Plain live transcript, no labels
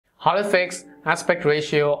How to fix aspect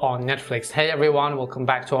ratio on Netflix. Hey everyone, welcome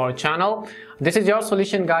back to our channel. This is your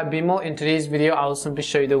solution guy Bimo. In today's video, I will simply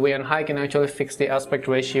show you the way on how you can actually fix the aspect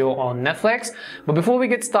ratio on Netflix. But before we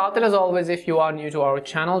get started, as always, if you are new to our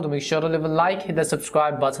channel, do make sure to leave a like, hit the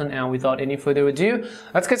subscribe button, and without any further ado,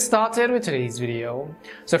 let's get started with today's video.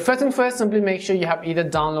 So first thing first, simply make sure you have either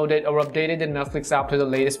downloaded or updated the Netflix app to the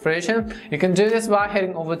latest version. You can do this by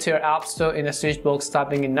heading over to your app store, in the search box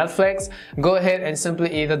typing in Netflix. Go ahead and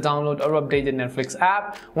simply either download or update the Netflix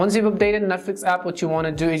app. Once you've updated Netflix app, what you want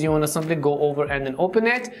to do is you want to simply go over and then open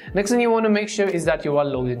it. Next thing you want to make sure is that you are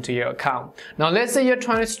logged into your account. Now let's say you're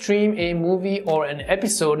trying to stream a movie or an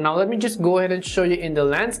episode. Now let me just go ahead and show you in the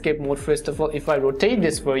landscape mode. First of all, if I rotate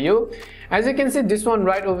this for you, as you can see, this one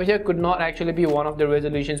right over here could not actually be one of the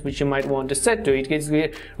resolutions which you might want to set to. It gets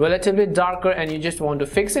relatively darker and you just want to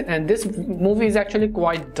fix it, and this movie is actually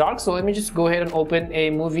quite dark. So let me just go ahead and open a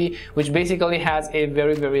movie which basically has a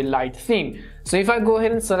very light theme. So if I go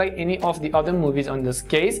ahead and select any of the other movies on this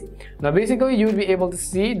case, now basically you will be able to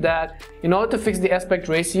see that in order to fix the aspect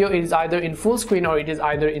ratio, it is either in full screen or it is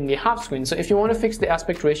either in the half screen. So if you want to fix the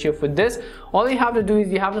aspect ratio for this, all you have to do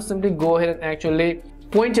is you have to simply go ahead and actually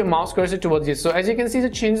point your mouse cursor towards it. So as you can see the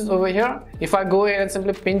changes over here, if I go ahead and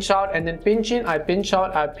simply pinch out and then pinch in, I pinch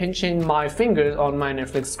out, I pinch in my fingers on my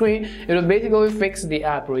Netflix screen, it will basically fix the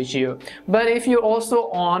app ratio. But if you're also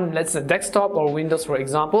on, let's say, desktop or Windows for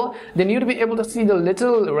example, then you'll be able to see the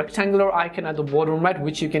little rectangular icon at the bottom right,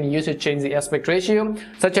 which you can use to change the aspect ratio,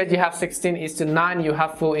 such as you have 16:9, you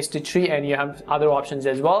have 4:3, and you have other options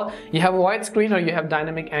as well. You have a widescreen or you have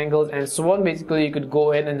dynamic angles and so on. Basically you could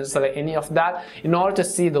go ahead and select any of that in order to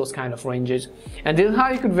see those kind of ranges, and this is how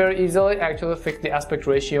you could very easily actually fix the aspect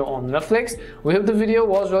ratio on Netflix. We hope the video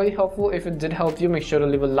was really helpful. If it did help you, make sure to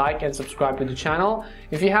leave a like and subscribe to the channel.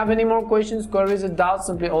 If you have any more questions, queries, or doubts,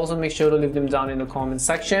 simply also make sure to leave them down in the comment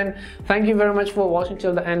section. Thank you very much for watching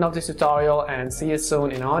till the end of this tutorial, and see you soon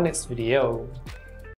in our next video.